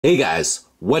Hey guys,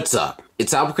 what's up?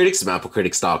 It's AppleCritics from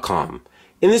AppleCritics.com.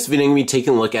 In this video, I'm going to be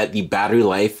taking a look at the battery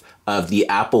life of the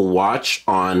Apple Watch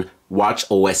on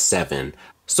WatchOS 7.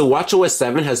 So WatchOS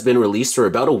 7 has been released for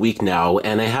about a week now,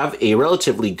 and I have a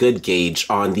relatively good gauge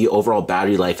on the overall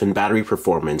battery life and battery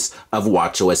performance of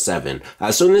WatchOS 7.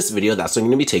 So in this video, that's what I'm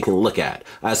going to be taking a look at.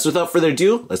 So without further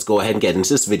ado, let's go ahead and get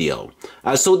into this video.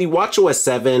 So the WatchOS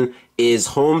 7 is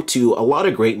home to a lot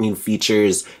of great new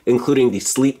features, including the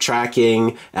sleep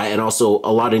tracking and also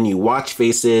a lot of new watch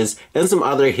faces and some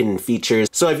other hidden features.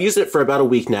 So I've used it for about a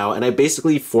week now, and I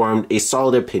basically formed a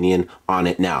solid opinion on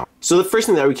it now. So the first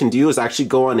thing that we can do is actually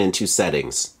go on into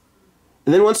settings.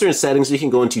 And then once we're in settings, we can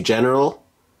go into general,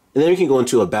 and then we can go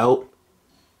into about.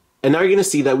 And now you're going to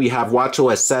see that we have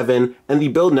WatchOS 7 and the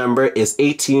build number is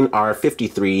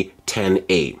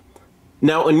 18R53108.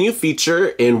 Now, a new feature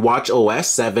in WatchOS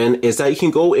 7 is that you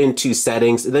can go into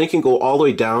settings and then you can go all the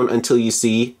way down until you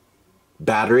see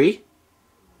battery.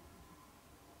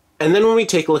 And then when we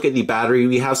take a look at the battery,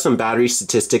 we have some battery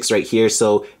statistics right here.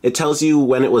 So it tells you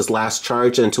when it was last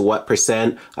charged and to what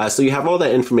percent. So you have all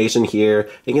that information here.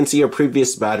 You can see your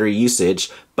previous battery usage,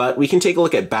 but we can take a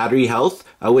look at battery health,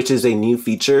 which is a new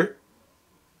feature.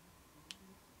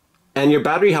 And your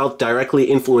battery health directly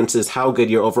influences how good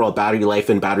your overall battery life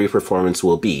and battery performance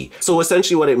will be. So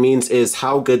essentially what it means is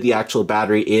how good the actual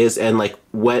battery is and like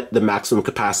what the maximum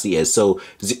capacity is. So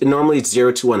normally it's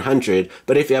 0 to 100,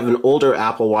 but if you have an older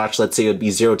Apple Watch, let's say it would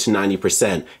be 0 to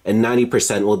 90%, and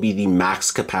 90% will be the max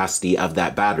capacity of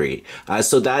that battery.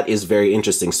 So that is very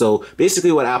interesting. So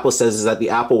basically what Apple says is that the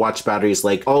Apple Watch batteries,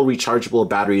 like all rechargeable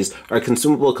batteries, are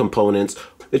consumable components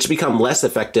which become less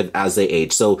effective as they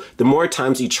age. So the more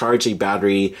times you charge a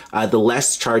battery, the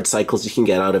less charge cycles you can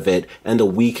get out of it, and the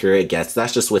weaker it gets.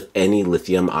 That's just with any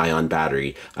lithium-ion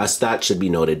battery. So that should be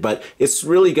noted. But it's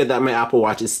really good that my Apple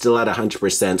Watch is still at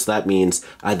 100%. So that means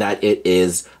that it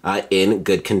is in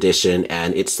good condition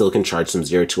and it still can charge from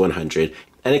 0 to 100.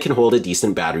 And it can hold a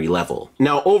decent battery level.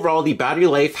 Now, overall, the battery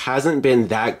life hasn't been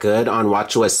that good on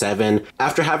WatchOS 7.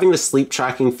 After having the sleep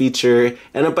tracking feature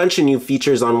and a bunch of new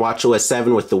features on WatchOS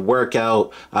 7 with the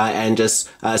workout and just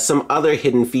some other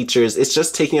hidden features, it's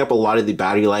just taking up a lot of the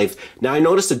battery life. Now, I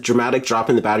noticed a dramatic drop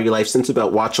in the battery life since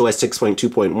about WatchOS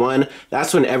 6.2.1.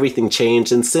 That's when everything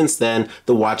changed, and since then,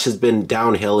 the watch has been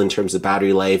downhill in terms of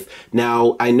battery life.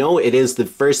 Now, I know it is the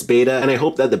first beta, and I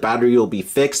hope that the battery will be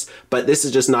fixed, but this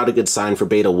is just not a good sign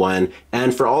for Beta 1,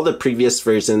 and for all the previous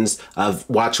versions of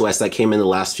WatchOS that came in the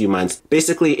last few months,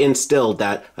 basically instilled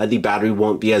that the battery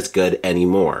won't be as good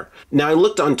anymore. Now, I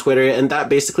looked on Twitter, and that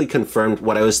basically confirmed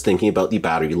what I was thinking about the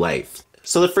battery life.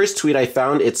 So the first tweet I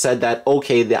found, it said that,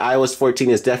 okay, the iOS 14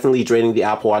 is definitely draining the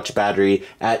Apple Watch battery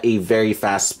at a very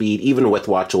fast speed, even with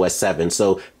WatchOS 7.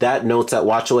 So that notes that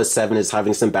WatchOS 7 is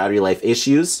having some battery life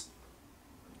issues.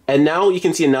 And now you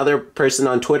can see another person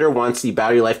on Twitter wants the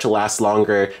battery life to last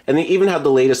longer, and they even have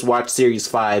the latest Watch Series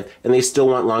 5, and they still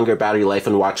want longer battery life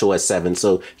on WatchOS 7.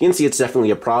 So you can see it's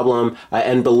definitely a problem.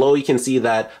 And below you can see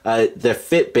that the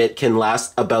Fitbit can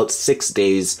last about 6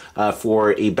 days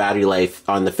for a battery life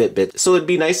on the Fitbit. So it'd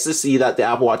be nice to see that the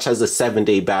Apple Watch has a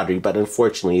 7-day battery, but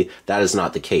unfortunately that is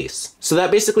not the case. So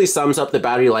that basically sums up the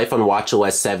battery life on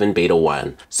WatchOS 7 Beta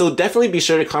 1. So definitely be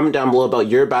sure to comment down below about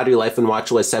your battery life on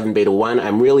WatchOS 7 Beta 1.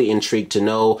 I'm really intrigued to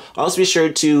know. Also be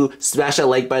sure to smash that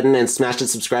like button and smash the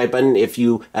subscribe button if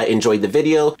you enjoyed the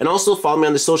video. And also follow me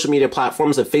on the social media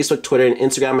platforms of Facebook, Twitter, and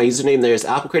Instagram. My username there is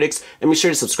AppleCritics. And be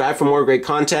sure to subscribe for more great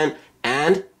content.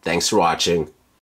 And thanks for watching.